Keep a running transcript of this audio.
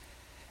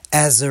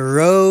As a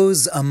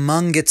rose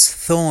among its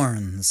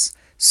thorns,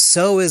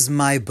 so is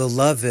my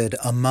beloved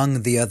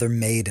among the other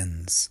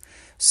maidens.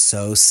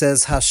 So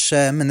says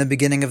Hashem in the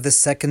beginning of the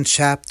second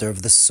chapter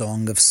of the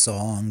Song of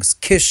Songs.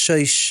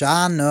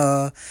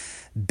 Kishoshana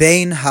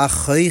bein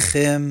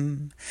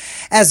hachoichim.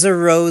 As a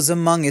rose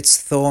among its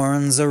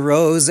thorns,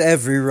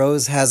 every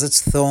rose has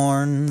its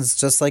thorns,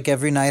 just like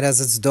every night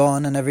has its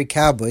dawn and every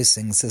cowboy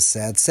sings a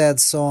sad, sad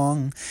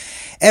song.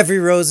 Every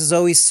rose is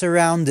always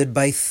surrounded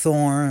by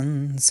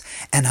thorns,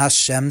 and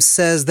Hashem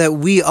says that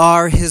we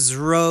are His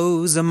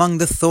rose among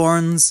the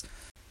thorns.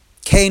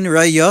 Kain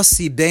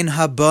Rayosi ben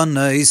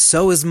Habonai,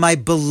 so is my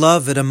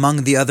beloved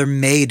among the other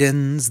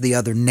maidens, the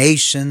other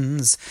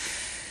nations,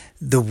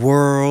 the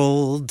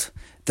world,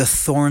 the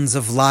thorns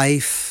of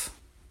life.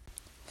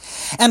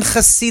 And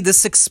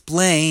Chassidus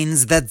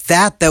explains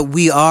that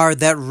we are,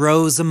 that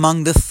rose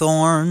among the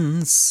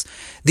thorns,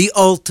 the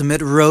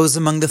ultimate rose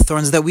among the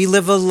thorns, that we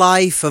live a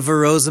life of a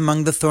rose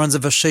among the thorns,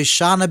 of a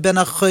Shoshana ben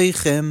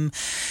Achoichim,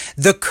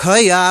 the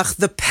koyach,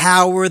 the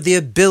power, the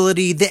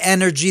ability, the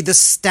energy, the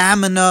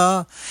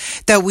stamina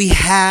that we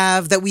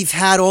have, that we've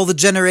had all the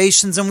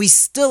generations and we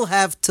still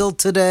have till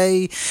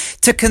today,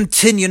 to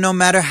continue no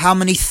matter how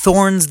many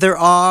thorns there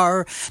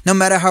are, no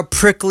matter how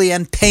prickly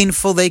and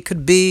painful they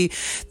could be,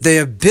 the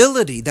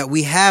ability that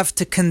we have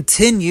to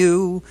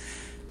continue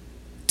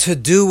to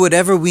do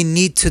whatever we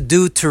need to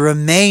do to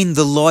remain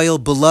the loyal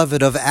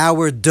beloved of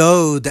our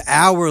Dod,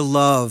 our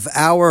love,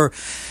 our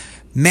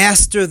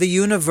Master of the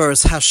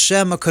universe,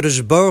 Hashem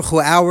HaKadosh Baruch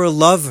Hu, our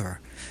lover.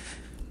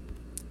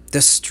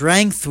 The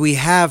strength we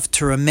have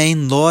to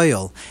remain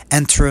loyal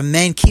and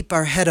to keep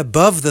our head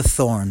above the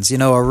thorns. You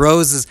know, a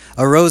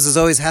rose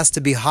always has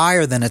to be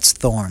higher than its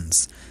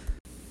thorns.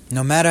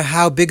 No matter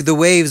how big the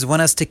waves, one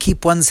has to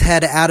keep one's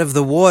head out of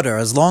the water.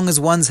 As long as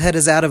one's head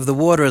is out of the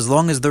water, as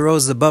long as the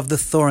rose is above the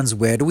thorns,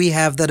 where do we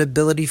have that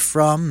ability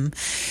from?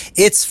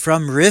 It's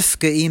from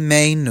Rivka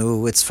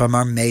Imenu. It's from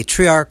our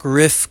matriarch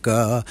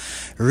Rivka.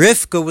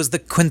 Rivka was the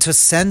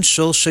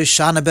quintessential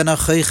Shoshana ben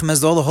Achoichim,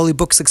 as all the holy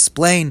books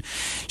explain.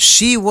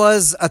 She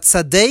was a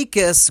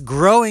tzadekes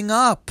growing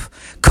up,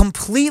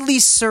 completely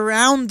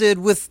surrounded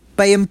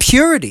by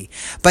impurity,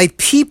 by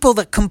people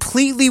that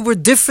completely were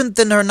different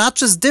than her, not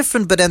just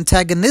different, but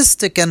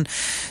antagonistic and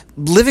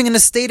living in a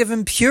state of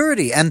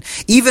impurity. And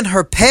even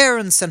her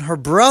parents and her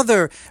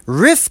brother,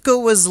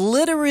 Rivka was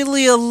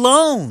literally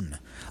alone,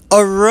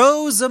 a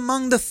rose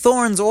among the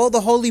thorns. All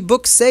the holy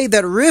books say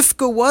that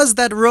Rivka was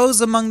that rose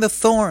among the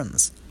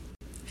thorns.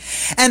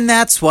 And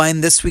that's why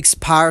in this week's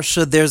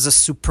parsha there's a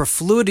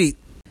superfluity.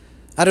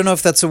 I don't know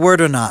if that's a word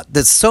or not.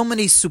 There's so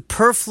many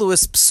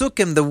superfluous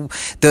psukim.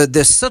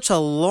 There's such a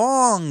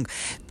long,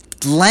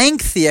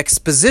 lengthy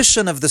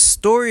exposition of the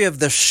story of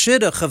the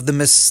shidduch, of the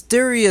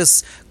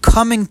mysterious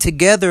coming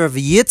together of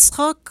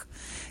Yitzchak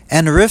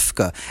and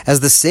Rivka.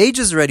 As the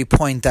sages already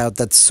point out,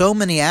 that so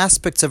many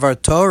aspects of our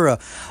Torah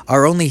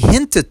are only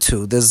hinted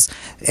to. There's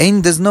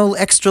no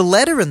extra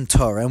letter in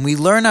Torah, and we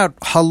learn out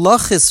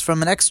halachis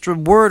from an extra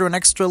word or an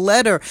extra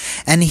letter.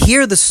 And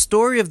here the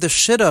story of the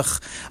shidduch,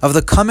 of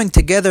the coming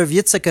together of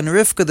Yitzchak and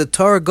Rivka, the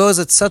Torah goes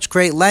at such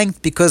great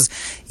length because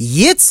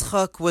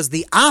Yitzchak was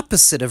the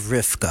opposite of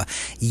Rivka.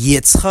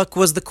 Yitzchak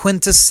was the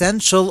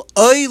quintessential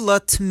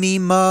oila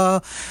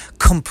tmima,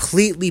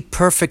 completely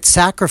perfect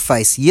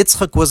sacrifice.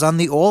 Yitzchak was on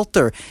the altar.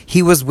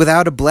 He was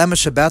without a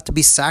blemish, about to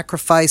be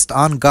sacrificed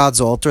on God's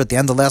altar at the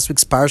end of last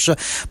week's parsha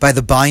by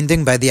the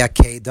binding, by the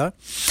Akedah.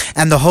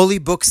 And the holy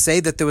books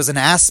say that there was an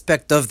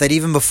aspect of that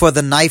even before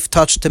the knife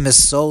touched him,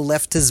 his soul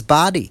left his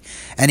body.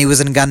 And he was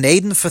in Gan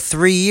Eden for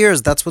 3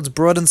 years. That's what's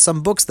brought in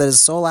some books, that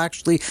his soul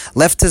actually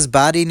left his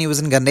body and he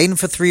was in Gan Eden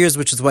for 3 years,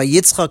 which is why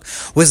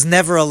Yitzchak was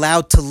never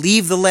allowed to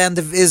leave the land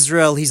of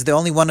Israel. He's the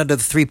only one of the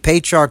 3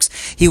 patriarchs.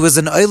 He was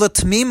an Oila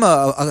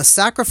Tamima, a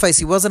sacrifice.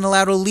 He wasn't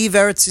allowed to leave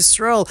Eretz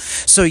Yisrael.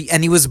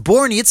 And he was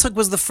born, Yitzchak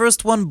was the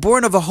first one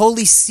born of a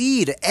holy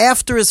seed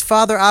after his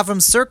father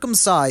Avram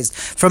circumcised.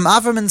 From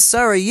Avram and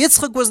Sarah,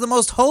 Yitzchak was the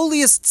most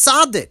holiest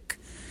tzaddik.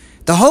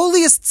 The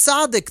holiest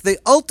tzaddik, the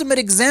ultimate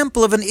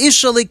example of an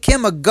Ish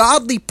Elikim, a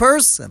godly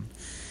person.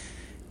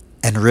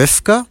 And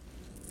Rivka?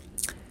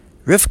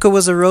 Rivka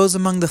was a rose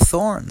among the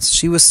thorns.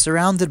 She was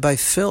surrounded by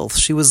filth.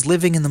 She was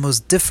living in the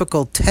most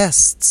difficult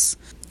tests.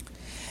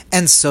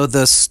 And so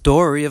the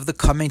story of the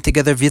coming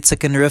together of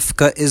Yitzchak and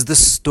Rivka is the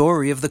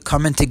story of the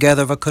coming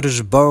together of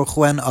HaKadosh Baruch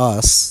Hu and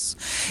us,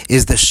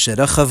 is the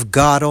shidduch of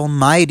God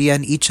Almighty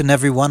and each and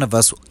every one of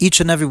us.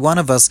 Each and every one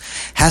of us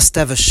has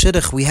to have a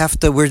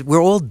shidduch.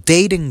 We're all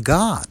dating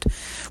God.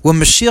 When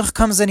Mashiach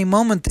comes any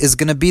moment, is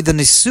going to be the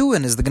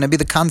nisuin, is going to be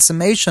the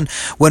consummation,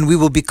 when we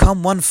will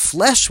become one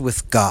flesh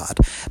with God.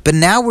 But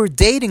now we're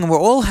dating and we're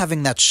all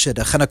having that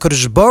shidduch. And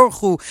HaKadosh Baruch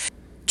Hu,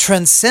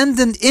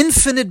 transcendent,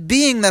 infinite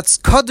being that's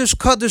Kaddish,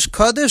 Kaddish,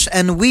 Kaddish,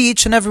 and we,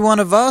 each and every one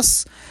of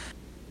us,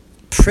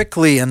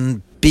 prickly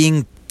and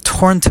being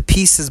torn to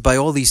pieces by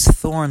all these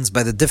thorns,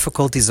 by the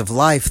difficulties of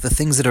life, the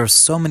things that are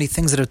so many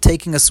things that are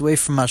taking us away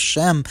from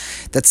Hashem,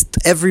 that's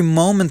every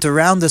moment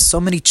around us,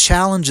 so many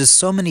challenges,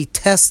 so many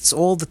tests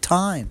all the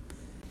time.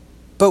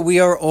 But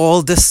we are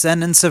all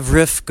descendants of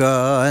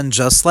Rivka, and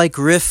just like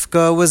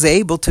Rivka was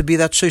able to be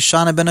that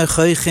Shoshana ben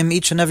Achoichim,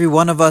 each and every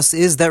one of us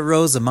is that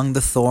rose among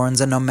the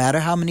thorns. And no matter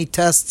how many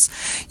tests,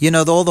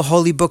 all the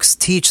holy books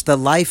teach that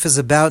life is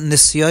about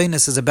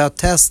nisyonis, is about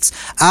tests.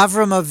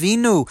 Avram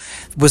Avinu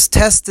was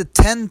tested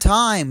 10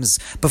 times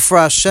before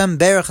Hashem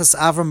Berachas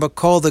Avram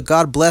Bakol, that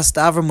God blessed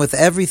Avram with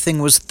everything,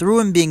 was through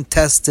him being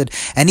tested.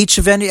 And each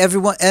of every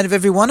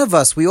one of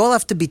us, we all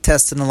have to be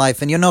tested in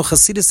life. And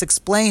Chassidus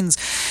explains,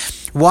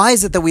 why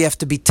is it that we have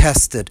to be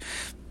tested?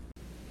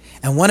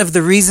 And one of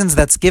the reasons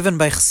that's given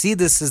by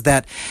Chassidus is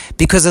that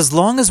because as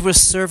long as we're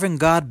serving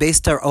God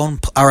based on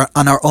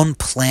our own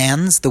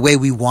plans, the way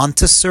we want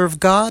to serve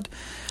God,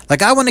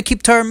 like I want to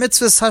keep Torah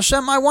mitzvahs,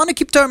 Hashem, I want to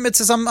keep Torah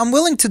mitzvahs, I'm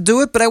willing to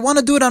do it, but I want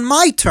to do it on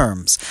my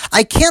terms.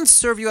 I can't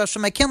serve you,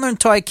 Hashem, I can't learn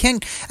Torah,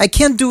 I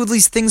can't do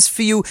these things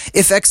for you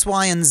if X,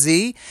 Y, and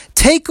Z.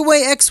 Take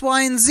away X,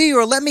 Y, and Z,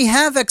 or let me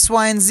have X,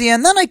 Y, and Z,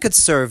 and then I could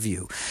serve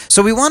you.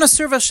 So we want to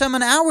serve Hashem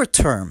on our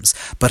terms.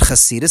 But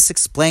Chassidus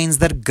explains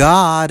that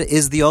God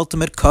is the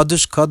ultimate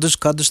Kaddish,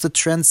 the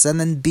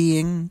transcendent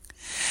being.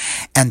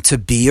 And to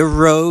be a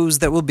rose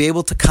that will be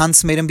able to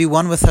consummate and be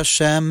one with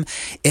Hashem,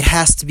 it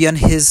has to be on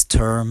His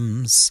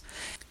terms.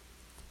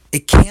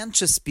 It can't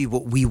just be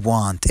what we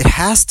want. It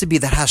has to be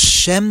that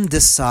Hashem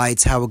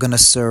decides how we're going to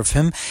serve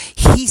Him.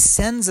 He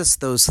sends us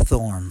those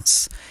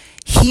thorns.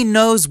 He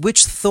knows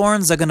which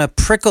thorns are going to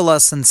prickle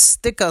us and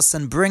stick us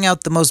and bring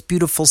out the most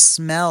beautiful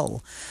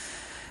smell.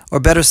 Or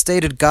better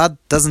stated, God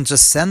doesn't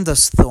just send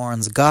us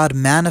thorns. God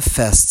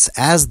manifests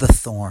as the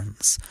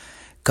thorns.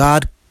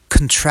 God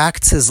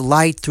contracts His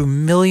light through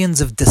millions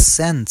of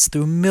descents,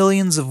 through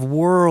millions of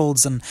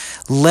worlds and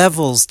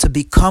levels to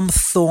become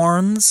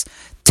thorns,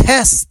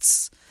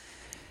 tests,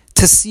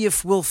 to see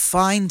if we'll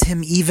find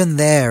Him even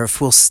there, if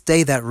we'll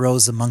stay that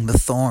rose among the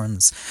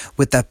thorns,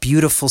 with that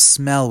beautiful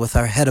smell, with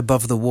our head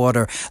above the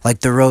water, like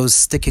the rose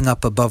sticking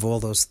up above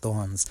all those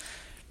thorns.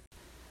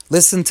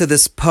 Listen to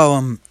this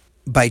poem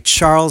by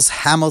Charles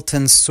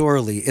Hamilton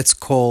Sorley. It's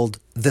called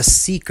The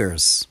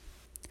Seekers.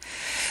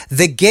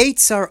 The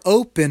gates are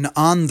open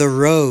on the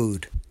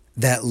road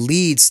that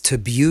leads to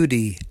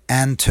beauty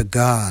and to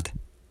God.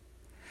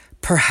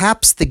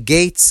 Perhaps the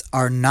gates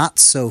are not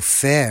so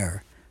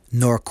fair,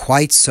 nor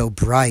quite so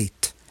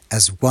bright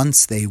as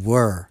once they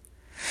were,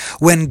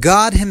 when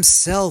God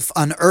Himself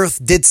on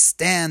earth did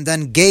stand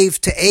and gave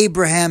to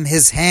Abraham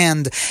His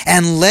hand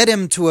and led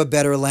him to a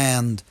better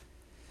land.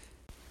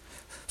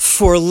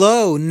 For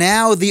lo,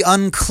 now the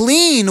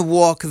unclean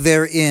walk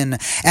therein,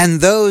 and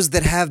those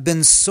that have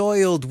been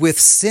soiled with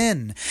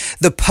sin.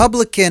 The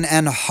publican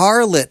and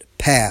harlot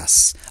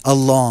pass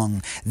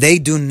along, they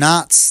do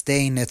not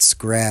stain its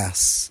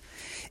grass.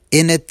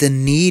 In it the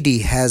needy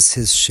has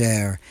his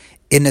share,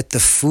 in it the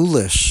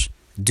foolish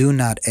do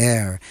not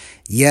err.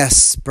 Yes,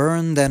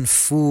 spurned and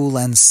fool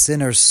and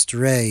sinner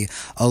stray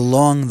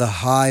along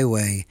the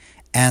highway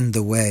and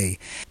the way.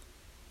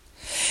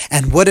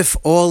 And what if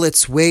all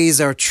its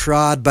ways are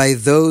trod by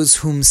those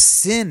whom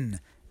sin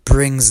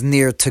brings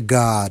near to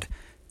God?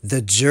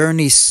 The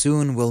journey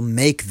soon will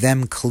make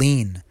them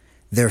clean.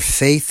 Their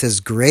faith is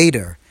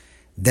greater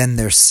than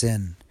their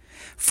sin.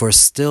 For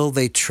still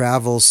they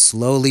travel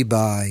slowly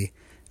by,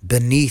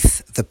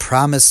 beneath the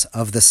promise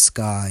of the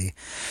sky,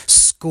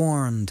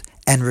 scorned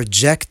and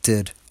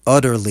rejected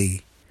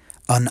utterly,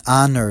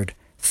 unhonored,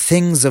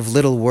 things of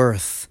little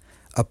worth,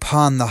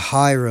 upon the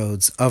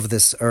highroads of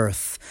this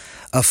earth,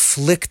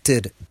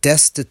 afflicted,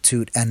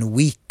 destitute, and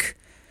weak,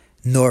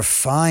 nor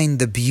find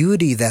the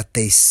beauty that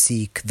they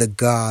seek, the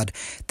God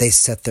they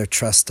set their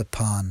trust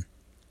upon.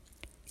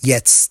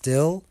 Yet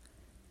still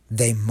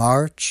they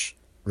march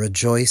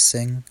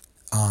rejoicing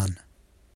on.